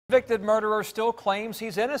Convicted murderer still claims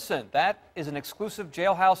he's innocent. That is an exclusive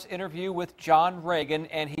Jailhouse interview with John Ragin,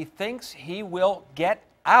 and he thinks he will get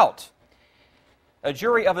out. A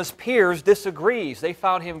jury of his peers disagrees. They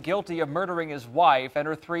found him guilty of murdering his wife and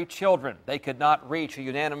her 3 children. They could not reach a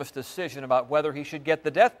unanimous decision about whether he should get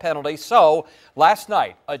the death penalty. So, last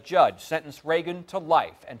night, a judge sentenced Ragin to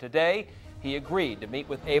life, and today he agreed to meet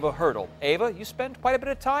with Ava Hurdle. Ava, you spent quite a bit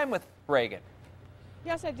of time with Ragin.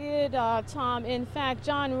 Yes, I did, Tom. In fact,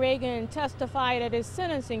 John Ragin testified at his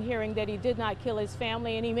sentencing hearing that he did not kill his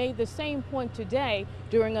family, and he made the same point today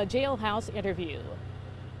during a Jailhouse interview.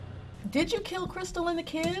 Did you kill Crystal and the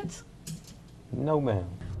kids? No, ma'am.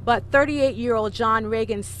 But 38-year-old John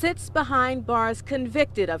Ragin sits behind bars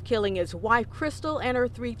convicted of killing his wife, Crystal, and her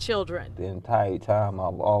 3 children. The entire time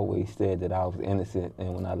I've always said that I was innocent,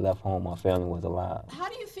 and when I left home, my family was alive. How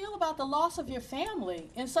do you feel about the loss of your family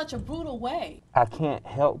in such a brutal way? I can't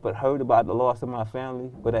help but hurt about the loss of my family,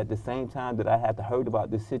 but at the same time that I have to hurt about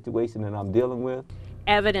this situation that I'm dealing with.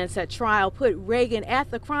 Evidence at trial put Ragin at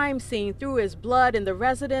the crime scene through his blood in the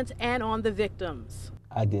residence and on the victims.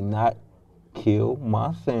 I did not kill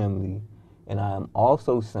my family, and I am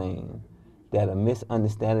also saying that a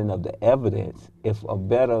misunderstanding of the evidence, if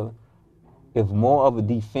more of a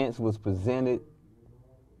defense was presented,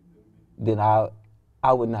 then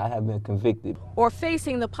I would not have been convicted. Or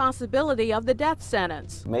facing the possibility of the death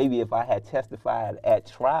sentence. Maybe if I had testified at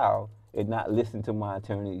trial and not listened to my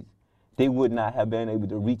attorneys, they would not have been able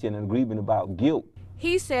to reach an agreement about guilt.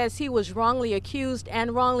 He says he was wrongly accused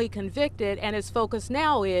and wrongly convicted, and his focus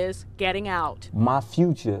now is getting out. My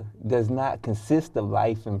future does not consist of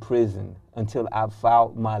life in prison until I've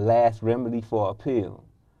filed my last remedy for appeal.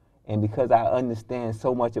 And because I understand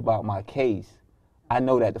so much about my case, I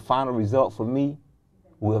know that the final result for me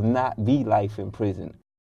will not be life in prison.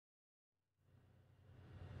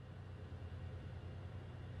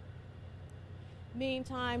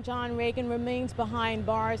 Meantime, John Ragin remains behind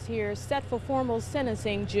bars here, set for formal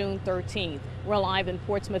sentencing June 13th. We're live in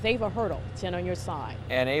Portsmouth. Ava Hurdle, 10 on your side.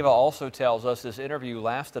 And Ava also tells us this interview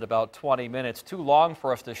lasted about 20 minutes, too long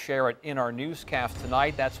for us to share it in our newscast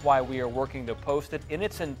tonight. That's why we are working to post it in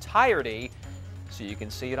its entirety so you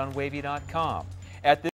can see it on wavy.com. At this